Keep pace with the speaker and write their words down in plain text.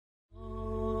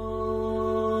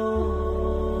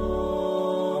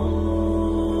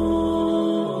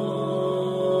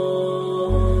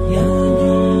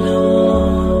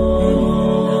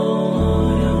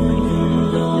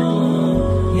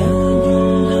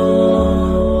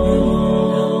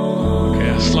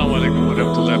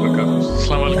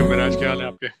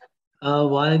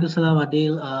Walaikum salam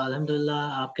Adil.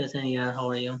 Alhamdulillah. आप कैसे हैं यार? How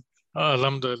are you?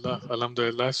 Alhamdulillah,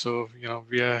 Alhamdulillah. So,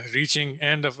 we are reaching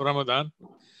end of Ramadan.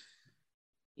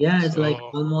 Yeah, it's like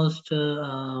almost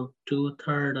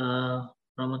two-third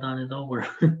Ramadan is over.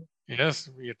 Yes,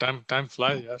 time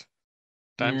flies, yeah.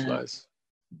 Time Yeah. flies.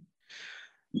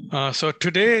 So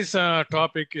today's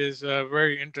topic is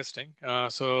very interesting.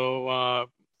 What's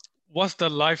the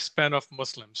lifespan of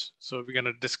Muslims? So we're going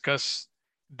to discuss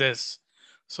this.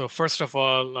 So first of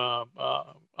all,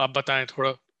 आप बताएं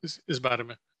थोड़ा इस बारे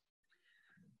में.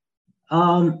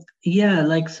 Yeah,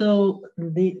 like so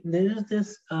there's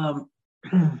this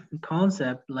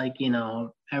concept, like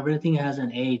everything has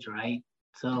an age, right?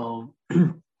 So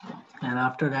and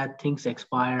after that things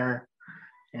expire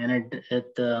and it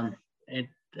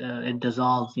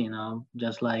dissolves,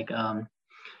 just like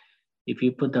if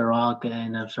you put the rock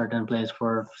in a certain place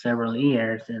for several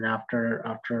years, and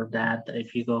after that,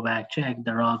 if you go back check,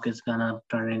 the rock is gonna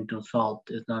turn into salt.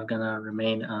 It's not gonna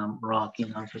remain rock,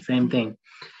 So same thing.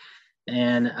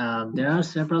 And there are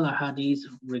several ahadith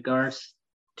regards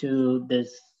to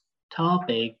this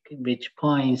topic, which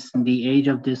points the age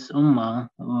of this ummah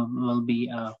will be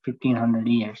 1500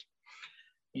 years.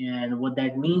 And what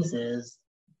that means is,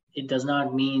 it does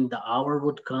not mean the hour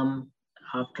would come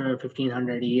after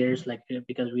 1500 years, like,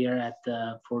 because we are at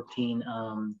the 14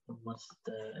 what's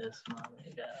the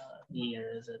Islamic year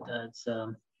is it? It's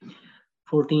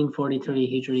 1443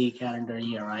 Hijri calendar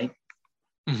year, right?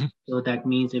 Mm-hmm. So that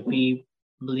means if we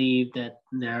believe that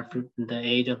the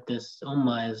age of this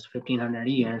ummah is 1500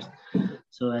 years,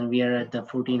 so and we are at the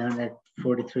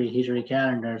 1443 Hijri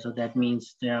calendar, so that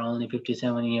means there are only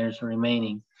 57 years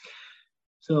remaining.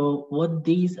 So what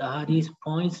these ahadith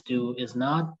points to is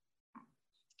not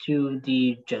to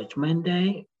the judgment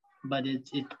day, but it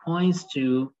points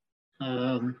to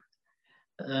the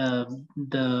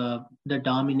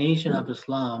domination of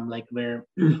Islam, like where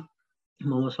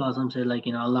Muhammad said, like,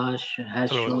 Allah has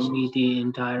shown me the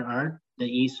entire earth, the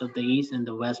east of the east and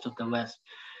the west of the west,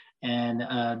 and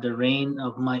the reign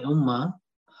of my ummah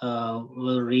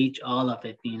will reach all of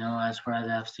it, as far as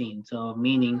I've seen. So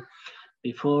meaning,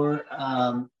 before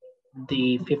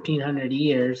the 1500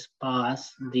 years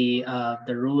pass, the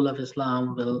rule of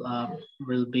Islam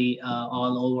will be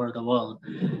all over the world,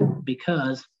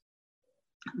 because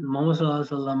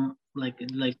Muhammad, like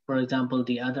for example,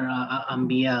 the other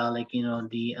Anbiya, like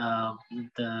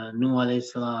the Nuh alayhi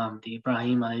salam, the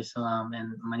Ibrahim alayhi salam,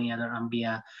 and many other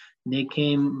Anbiya, they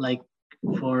came like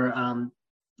for a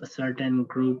certain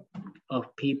group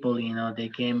of people. They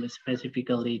came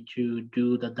specifically to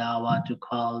do the dawah, to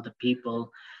call the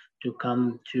people to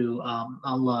come to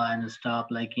Allah and stop,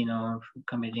 like,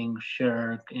 committing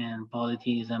shirk and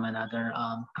polytheism and other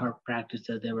corrupt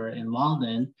practices they were involved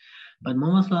in. But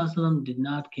Muhammad did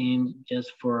not came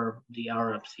just for the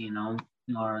Arabs,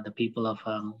 or the people of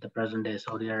the present day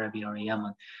Saudi Arabia or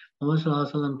Yemen.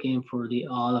 Muhammad came for the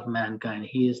all of mankind.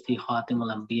 He is the Khatim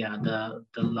al-Anbiya,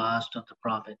 the last of the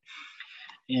prophet.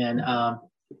 And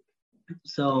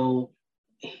so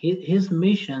his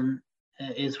mission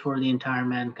is for the entire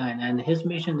mankind, and his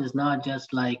mission is not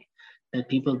just like that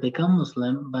people become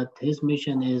Muslim, but his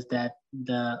mission is that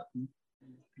the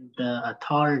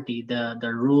authority,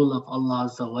 the rule of Allah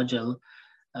Azza wa Jal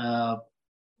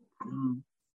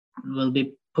will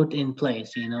be put in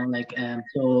place,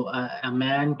 so a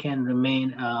man can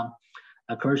remain a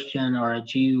Christian or a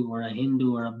Jew or a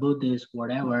Hindu or a Buddhist,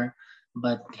 whatever,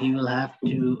 but he will have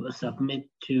to submit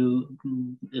to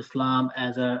Islam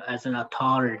as an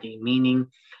authority, meaning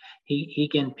he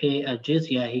can pay a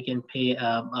jizya, he can pay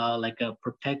like a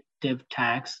protective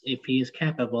tax if he is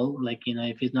capable. Like,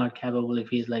 if he's not capable, if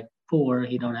he's like poor,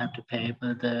 he don't have to pay,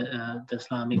 but the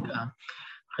Islamic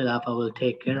Khilafah will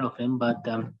take care of him. But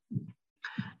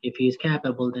if he is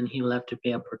capable, then he will have to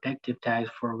pay a protective tax,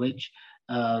 for which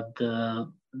the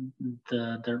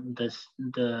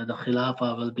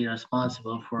Khilafah will be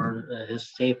responsible for his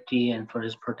safety and for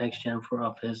his protection,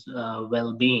 of his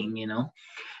well-being,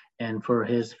 and for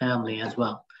his family as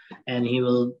well. And he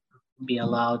will be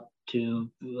allowed to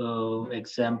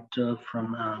exempt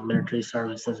from military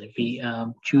services if he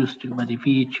choose to. But if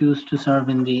he choose to serve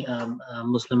in the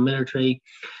Muslim military,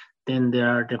 then there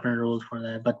are different rules for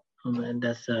that. But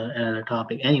that's another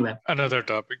topic. Anyway. Another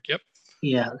topic, yep.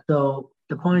 Yeah, so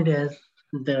the point is,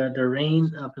 the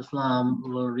reign of Islam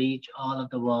will reach all of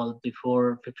the world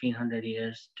before 1500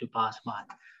 years to pass by.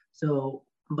 So,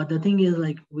 but the thing is,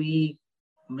 like,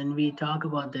 when we talk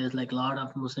about this, like a lot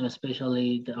of Muslims,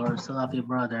 especially our Salafi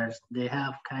brothers, they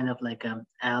have kind of like an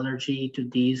allergy to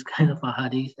these kind of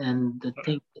ahadith. And the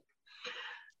thing,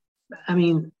 I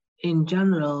mean, in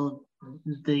general,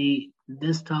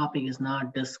 this topic is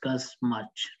not discussed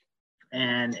much,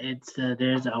 and it's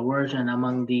there's a version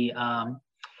among the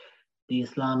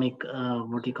Islamic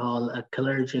what you call a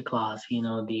clergy class,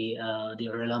 the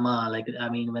ulama. Like, I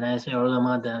mean, when I say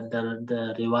ulama,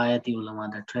 the riwayati ulama,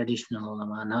 the traditional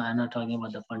ulama. I'm not talking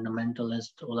about the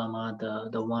fundamentalist ulama,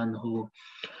 the one who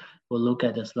look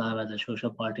at Islam as a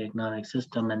social party economic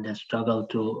system and they struggle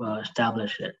to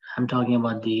establish it. I'm talking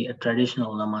about the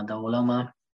traditional ulama, the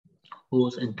ulama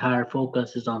whose entire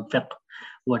focus is on fiqh,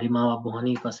 what Imam Abu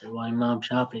Hanifa said, what Imam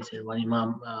Shafi said, what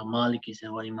Imam Maliki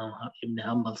said, what Imam ibn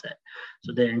Hanbal said.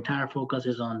 So their entire focus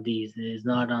is on these. It is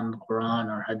not on Quran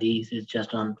or Hadith. It's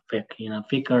just on fiqh.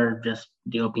 Fiqh are just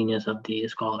the opinions of the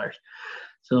scholars.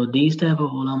 So these type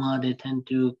of ulama, they tend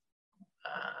to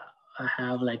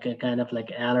have like a kind of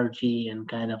like allergy and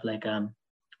kind of like a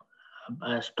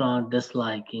strong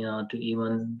dislike, to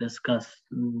even discuss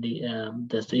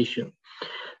this issue.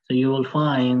 So you will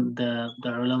find the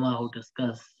ulama who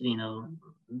discuss,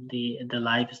 the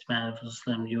lifespan of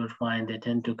Islam, you will find they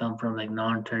tend to come from like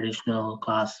non-traditional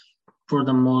class for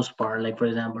the most part. Like, for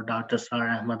example, Dr. Sar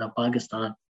Ahmad of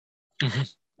Pakistan.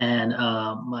 Mhm. And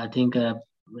I think,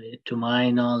 to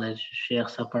my knowledge, Sheikh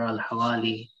Safar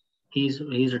al-Hawali, he's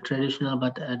a traditional,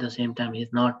 but at the same time,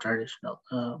 he's not traditional.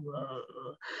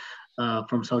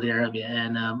 From Saudi Arabia,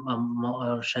 and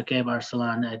Shakib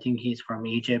Arsalan, I think he's from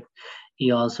Egypt. He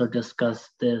also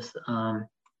discussed this.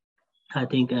 I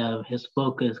think his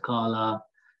book is called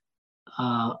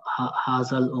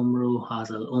Hazal Umru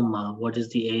Hazal Ummah. What is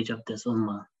the age of this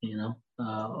Ummah?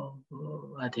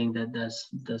 I think that's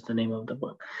the name of the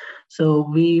book. So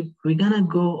we're gonna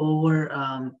go over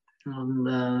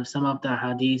some of the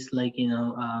hadiths, like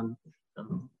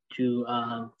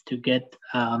to get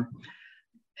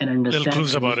an Little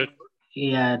clues about understanding. it.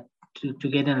 Yeah, to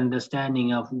get an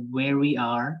understanding of where we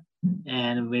are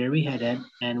and where we headed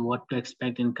and what to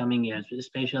expect in coming years,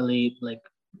 especially like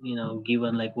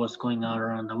given like what's going on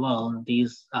around the world.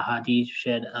 These hadith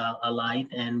shed a light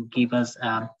and give us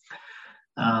a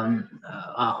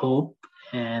hope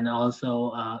and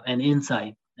also an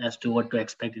insight as to what to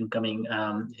expect in coming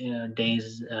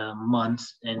days,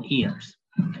 months, and years.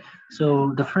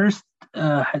 So the first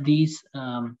hadith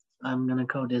I'm gonna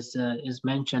quote is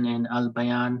mentioned in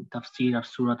al-Bayan Tafsir of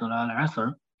Sūrat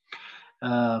al-Asr.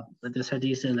 This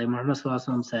hadith says, like Muhammad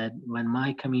said, when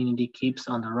my community keeps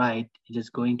on the right, it is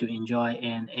going to enjoy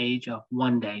an age of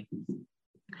one day.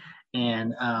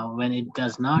 And when it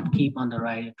does not keep on the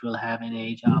right, it will have an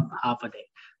age of half a day.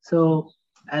 So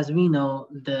as we know,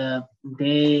 the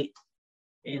day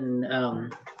in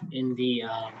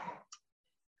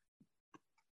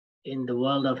the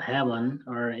world of heaven,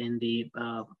 or in the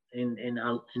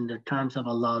terms of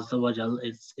Allah Azza,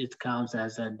 it counts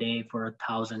as a day for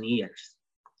 1,000 years.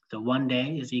 So one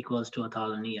day is equals to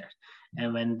 1,000 years.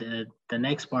 And when the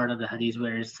next part of the hadith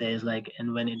where it says like,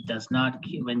 and when it does not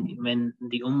keep, when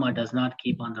the ummah does not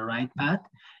keep on the right path,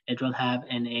 it will have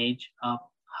an age of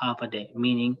half a day,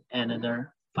 meaning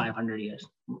another 500 years.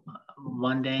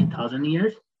 One day 1,000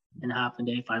 years, and half a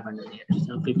day 500 years.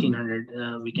 So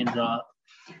 1,500 we can draw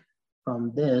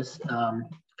from this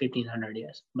 1,500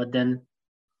 years. But then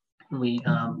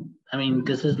I mean,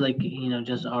 this is like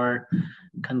just our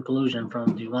conclusion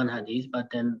from the one hadith, but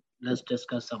then let's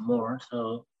discuss some more.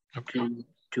 So Okay.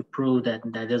 to prove that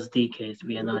is the case,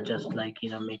 we are not just like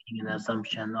making an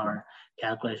assumption or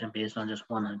calculation based on just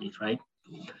one hadith, right?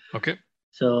 Okay.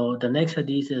 So the next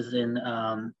hadith is in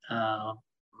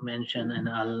mentioned in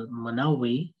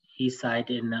Al-Munawī. He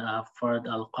cited in Fayd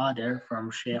al-Qadīr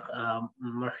from Shaykh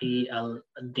Muhyī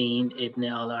al-Dīn ibn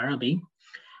al-Arabī.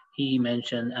 He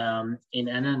mentioned in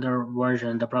another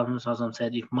version, the Prophet ﷺ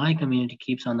said, if my community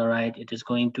keeps on the right, it is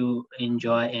going to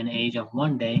enjoy an age of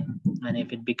one day. And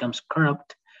if it becomes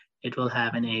corrupt, it will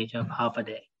have an age of half a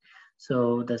day.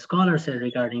 So the scholar said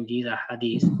regarding these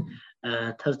hadiths,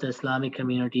 thus the Islamic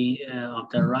community of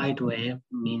the right way,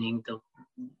 meaning the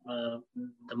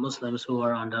Muslims who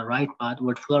are on the right path,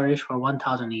 would flourish for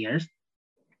 1,000 years.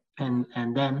 And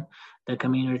then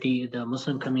the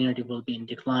Muslim community will be in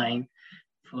decline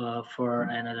for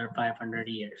another 500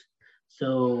 years.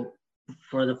 So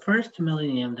for the first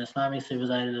millennium, the Islamic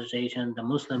civilization, the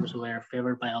Muslims were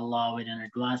favored by Allah with an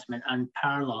advancement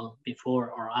unparalleled before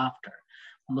or after.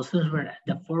 Muslims were at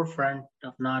the forefront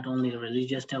of not only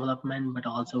religious development, but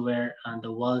also were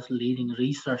the world's leading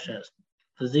researchers,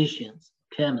 physicians,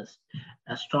 chemists,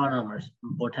 astronomers,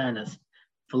 botanists,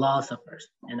 philosophers,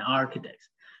 and architects.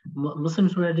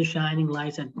 Muslims were the shining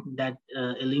lights that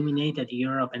illuminated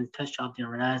Europe and touched off the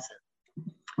Renaissance.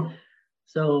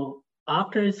 So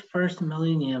after its first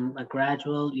millennium, a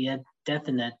gradual yet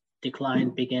definite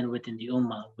decline began within the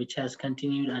Ummah, which has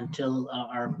continued until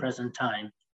our present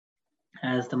time.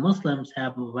 As the Muslims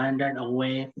have wandered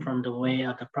away from the way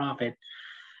of the Prophet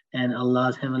and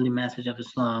Allah's heavenly message of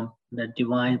Islam, the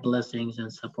divine blessings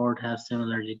and support have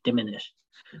similarly diminished.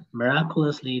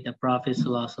 Miraculously, the Prophet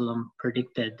ﷺ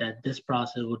predicted that this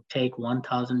process would take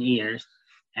 1,000 years,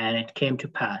 and it came to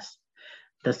pass.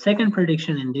 The second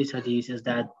prediction in this hadith is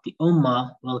that the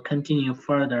Ummah will continue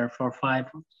further for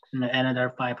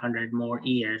another 500 more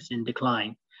years in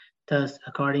decline. Thus,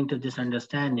 according to this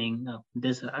understanding of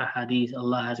this hadith,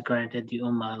 Allah has granted the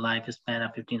Ummah a lifespan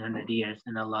of 1,500 years,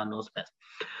 and Allah knows best.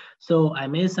 So I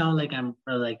may sound like I'm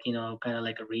like, kind of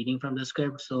like a reading from the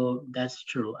script. So that's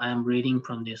true. I'm reading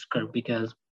from the script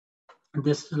because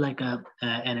this is like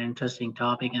an interesting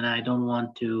topic, and I don't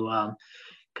want to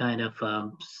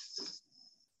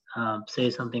say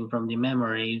something from the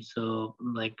memory. So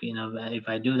if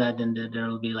I do that, then there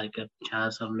will be like a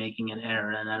chance of making an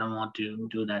error, and I don't want to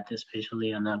do that,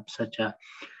 especially on such a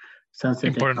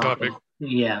sensitive important topic.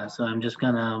 Yeah, so I'm just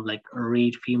gonna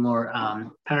read a few more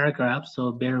paragraphs,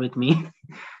 so bear with me.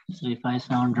 So if I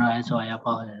sound dry, so I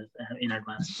apologize in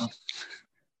advance.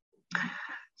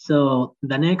 So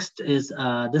the next is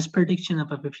this prediction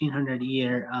of a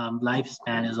 1,500-year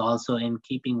lifespan is also in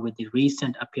keeping with the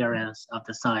recent appearance of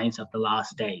the signs of the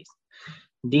last days.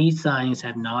 These signs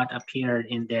have not appeared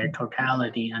in their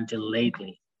totality until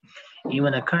lately.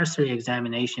 Even a cursory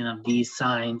examination of these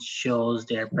signs shows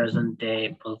their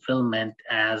present-day fulfillment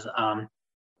as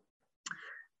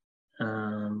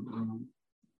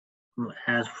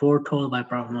foretold by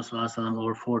Prophet Muhammad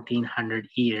over 1,400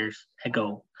 years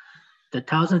ago. The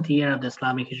 1000th year of the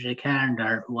Islamic Hijrī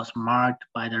calendar was marked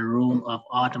by the rule of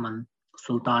Ottoman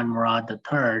Sultan Murād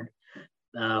III,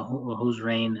 whose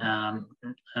reign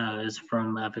is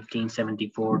from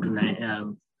 1574 to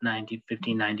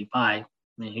 1595.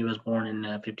 He was born in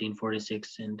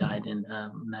 1546 and died in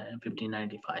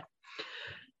 1595.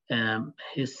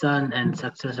 His son and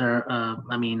successor,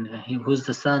 he was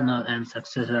the son and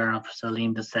successor of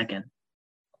Selim II.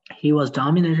 He was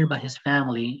dominated by his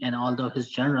family, and although his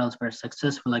generals were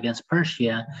successful against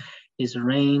Persia, his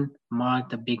reign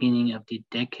marked the beginning of the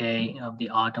decay of the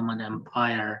Ottoman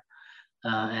Empire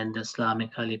and the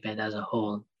Islamic Caliphate as a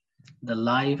whole. The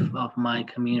life of my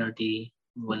community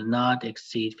will not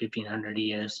exceed 1,500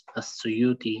 years.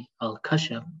 As-Suyuti,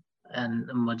 al-Kashf, and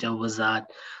Mujawazat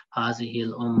Hazihi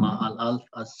al-Ummah, al-Alf,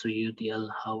 As-Suyuti,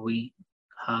 al-Hawi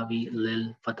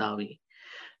Lil-Fatawi.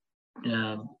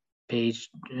 Page,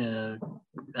 the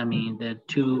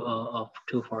 2 of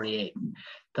 248.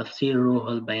 Tafsir Ruh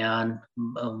al-Bayan,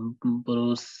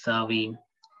 Burusawi,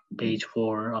 page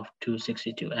 4 of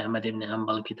 262. Ahmad ibn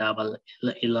Hanbal, Kitab al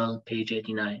Ilal, page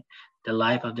 89. The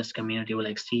life of this community will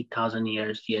exceed 1,000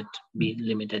 years, yet be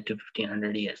limited to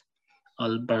 1,500 years.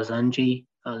 Al-Barzanji,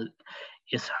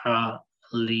 al-Isha'ah,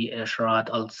 li-ashrat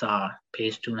al-Sa'ah,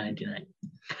 page 299.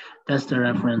 That's the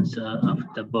reference of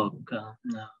the book.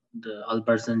 The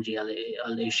Al-Barzanji,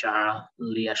 al-Isha'ah,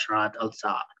 li-ashrat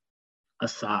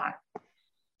al-Sa'ah.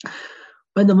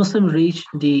 When the Muslims reached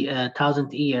the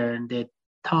 1000th year, they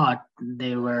thought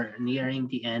they were nearing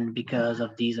the end because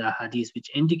of these ahadith,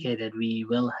 which indicated we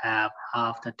will have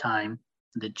half the time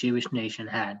the Jewish nation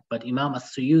had. But Imam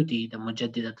As-Suyuti, the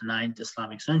Mujaddid of the 9th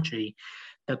Islamic century,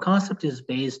 the concept is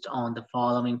based on the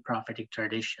following prophetic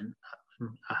tradition,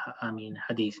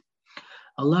 hadith.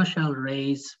 Allah shall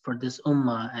raise for this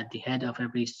ummah at the head of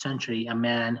every century a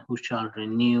man who shall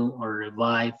renew or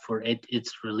revive for it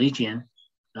its religion.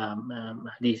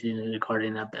 Hadith is recorded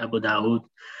in Abu Dawud.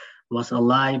 Was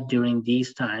alive during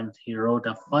these times. He wrote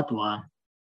a fatwa,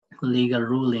 legal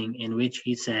ruling, in which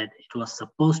he said it was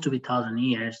supposed to be 1,000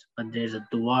 years, but there's a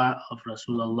dua of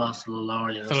Rasulullah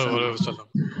sallallahu alaihi wasallam,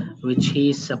 which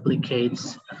he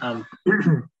supplicates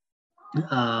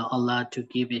Allah to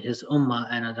give his ummah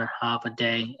another half a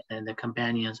day. And the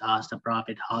companions asked the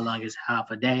Prophet, how long is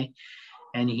half a day?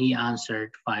 And he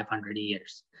answered 500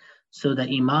 years. So the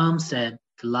Imam said,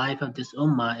 the life of this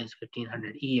ummah is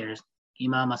 1,500 years.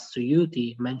 Imam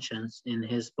As-Suyuti mentions in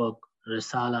his book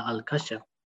Risalah Al-Kashf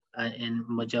in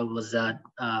Mujawazat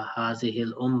Hazihi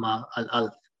al-Ummah,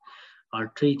 al-Alf,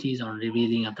 or treatise on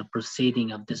revealing of the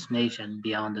proceeding of this nation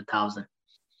beyond the 1,000.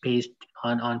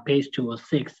 On page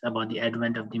 206 about the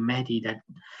advent of the Mahdi, that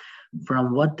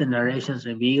from what the narrations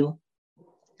reveal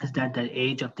is that the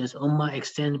age of this ummah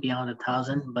extends beyond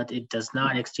 1,000, but it does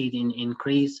not exceed in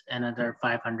increase another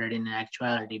 500 in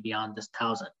actuality beyond this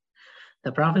 1,000.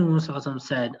 The Prophet Muhammad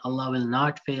said, Allah will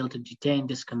not fail to detain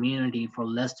this community for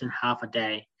less than half a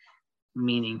day,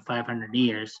 meaning 500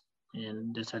 years.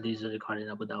 And this hadith is recorded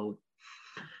in Abu Dawud.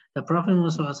 The Prophet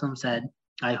Muhammad said,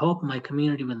 I hope my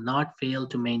community will not fail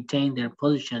to maintain their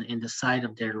position in the sight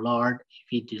of their Lord if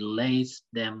he delays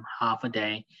them half a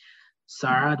day.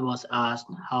 Sa'ad was asked,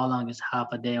 how long is half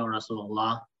a day, O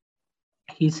Rasulullah?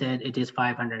 He said, it is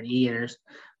 500 years.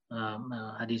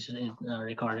 Hadith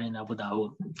recorded in Abu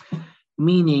Dawud.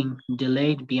 Meaning,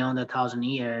 delayed beyond 1,000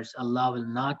 years, Allah will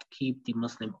not keep the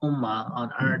Muslim Ummah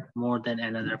on earth more than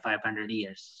another 500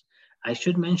 years. I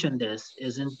should mention this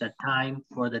isn't the time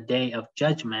for the day of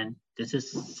judgment. This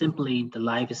is simply the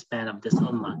lifespan of this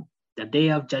Ummah. The day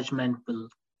of judgment will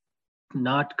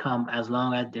not come as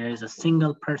long as there is a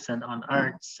single person on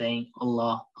earth saying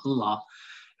Allah, Allah,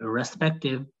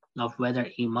 irrespective of whether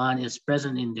Iman is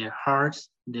present in their hearts.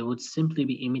 They would simply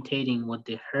be imitating what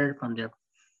they heard from their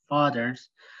fathers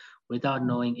without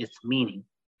knowing its meaning.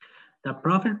 The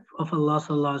Prophet of Allah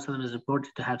ﷺ is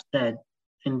reported to have said,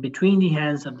 in between the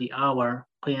hands of the hour,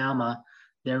 Qiyamah,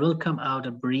 there will come out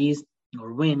a breeze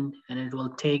or wind, and it will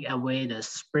take away the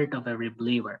spirit of every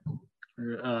believer.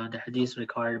 The hadith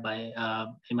recorded by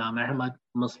Imam Ahmad,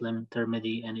 Muslim,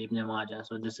 Tirmidhi, and Ibn Majah.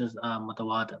 So this is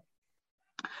mutawatir.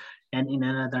 And in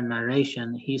another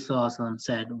narration, he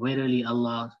said, verily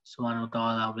Allah subhanahu wa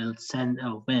ta'ala will send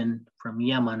a wind from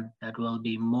Yemen that will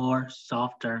be more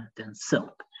softer than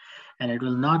silk. And it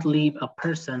will not leave a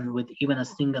person with even a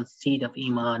single seed of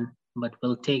Iman, but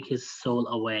will take his soul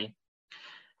away.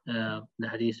 The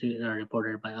hadith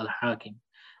reported by Al-Hakim.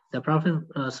 The Prophet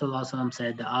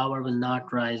said, the hour will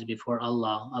not rise before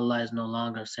Allah. Allah is no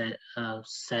longer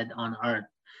said on earth.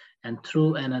 And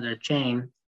through another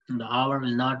chain, the hour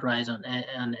will not rise on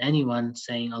anyone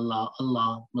saying Allah,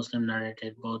 Allah. Muslim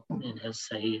narrated both in his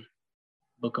Sahih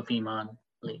Book of Iman,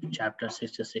 chapter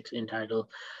 66, entitled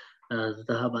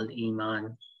Zahab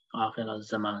al-Iman, Akhir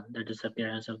al-Zaman, the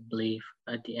disappearance of belief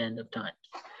at the end of times.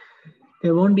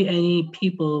 There won't be any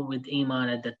people with Iman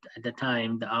at the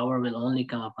time. The hour will only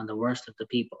come upon the worst of the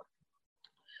people.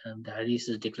 The hadith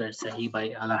is declared Sahih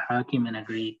by Al-Hakim and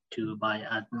agreed to by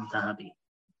Al-Zahabi.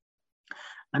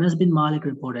 Anas bin Malik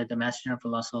reported the Messenger of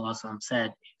Allah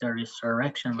said, if the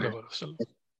resurrection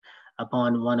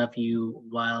upon one of you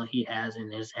while he has in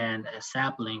his hand a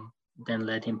sapling, then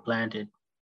let him plant it.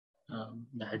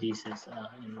 The hadith is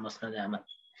in Musnad Ahmad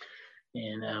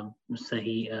and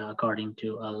Sahih according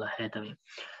to Al-Haythami.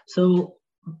 So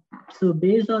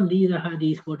based on these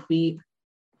hadiths, what we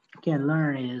can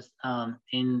learn is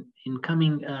in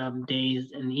coming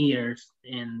days and years,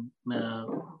 and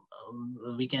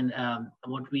we can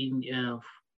what we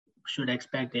should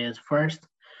expect is first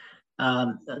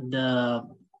the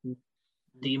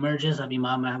emergence of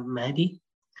Imam Mahdi,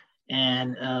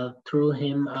 and through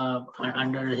him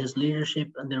under his leadership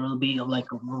there will be like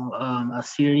a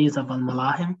series of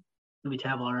al-Malahim which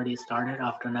have already started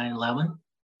after 9/11,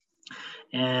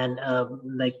 and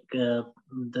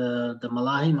the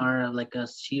Malahim are like a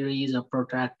series of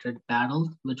protracted battles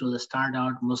which will start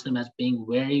out Muslim as being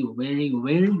very, very,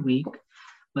 very weak,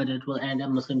 but it will end up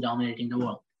Muslim dominating the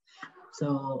world.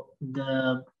 So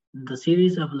the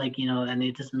series of and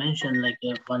it is mentioned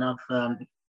one of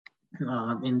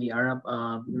in the Arab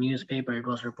newspaper, it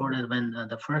was reported when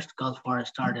the first Gulf War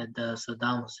started,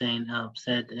 Saddam Hussein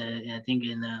said, I think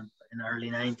in the early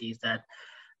 90s, that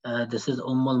this is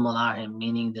Malahim,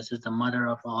 meaning this is the mother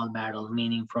of all battles,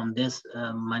 meaning from this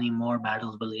many more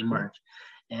battles will emerge.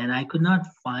 And I could not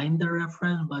find the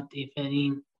reference, but if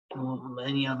any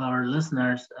of our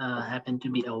listeners happen to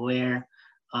be aware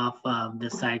of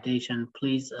this citation,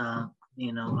 please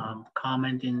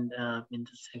comment in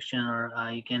the section,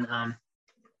 or you can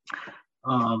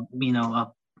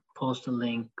post a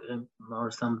link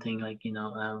or something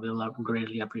we'll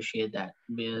greatly appreciate that.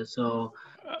 So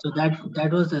that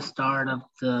was the start of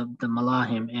the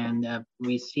Malahim, and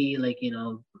we see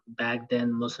back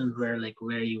then Muslims were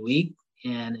very weak,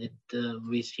 and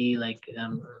we see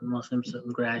Muslims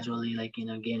gradually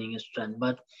gaining strength.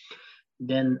 But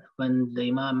then when the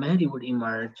Imam Mahdi would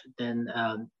emerge, then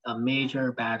a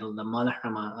major battle, the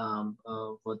Malhama,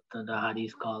 what the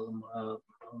hadith call,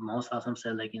 most of them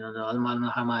said the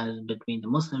Al-Malhama is between the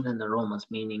Muslims and the Romans,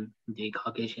 meaning the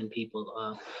Caucasian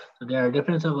people. So there are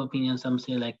differences of opinion. Some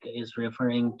say is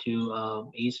referring to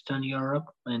Eastern Europe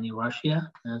and Russia,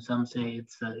 and some say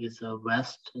it's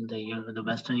West, the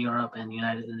Western Europe and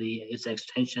its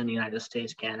extension, United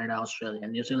States, Canada, Australia,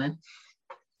 and New Zealand.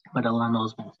 But Allah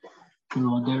knows best.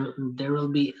 There will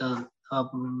be a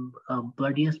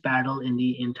bloodiest battle in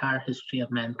the entire history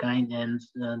of mankind, and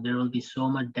there will be so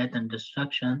much death and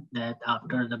destruction that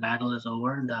after the battle is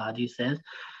over, the hadith says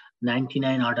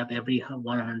 99 out of every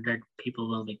 100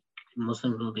 people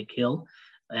Muslims will be killed.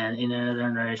 And in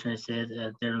another narration, it says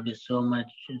there will be so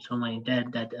many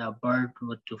dead that a bird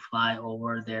would to fly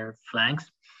over their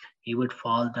flanks. He would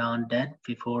fall down dead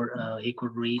before he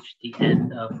could reach the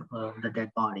end of the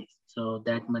dead bodies. So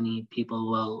that many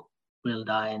people will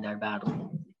die in that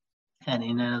battle. And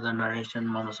in another narration,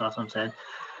 Muhammad said,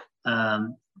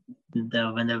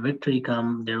 when the victory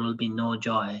comes, there will be no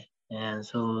joy. And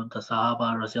so the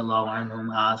Sahaba radiallahu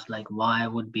anhum asked, like, why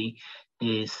would be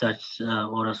such, O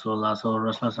Rasulullah? So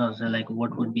Rasulullah said, like,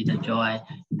 what would be the joy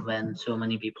when so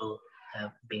many people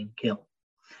have been killed?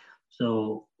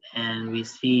 So, and we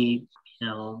see,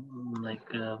 like,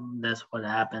 that's what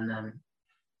happened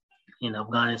in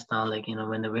Afghanistan. Like,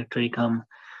 when the victory come,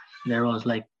 there was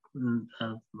like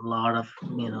a lot of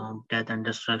death and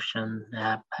destruction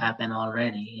happen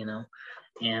already,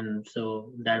 and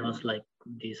so that was like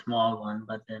the small one,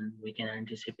 but then we can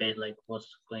anticipate like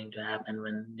what's going to happen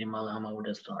when the Malhama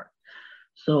would start.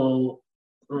 So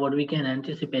what we can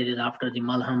anticipate is after the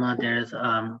Malhama, there's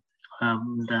the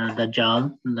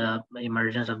Dajjal, the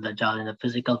emergence of the Dajjal in the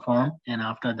physical form, and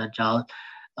after the Dajjal,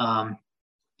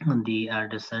 the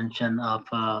descension of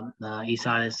Isa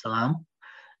alayhi salam.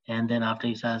 And then after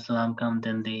Isa alayhi salam come,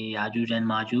 then the Yajuj and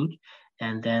Majuj.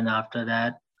 And then after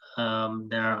that,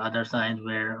 there are other signs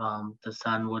where the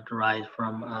sun would rise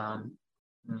from,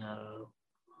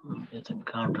 it's a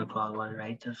counterclockwise,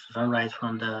 right? The sun rise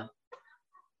from the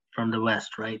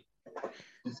west, right?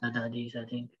 Is that the hadith, I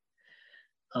think?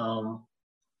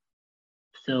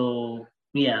 So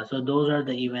yeah, so those are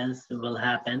the events that will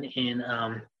happen in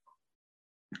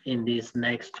these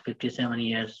next 57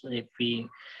 years if we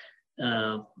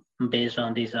based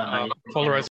on these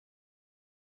polarization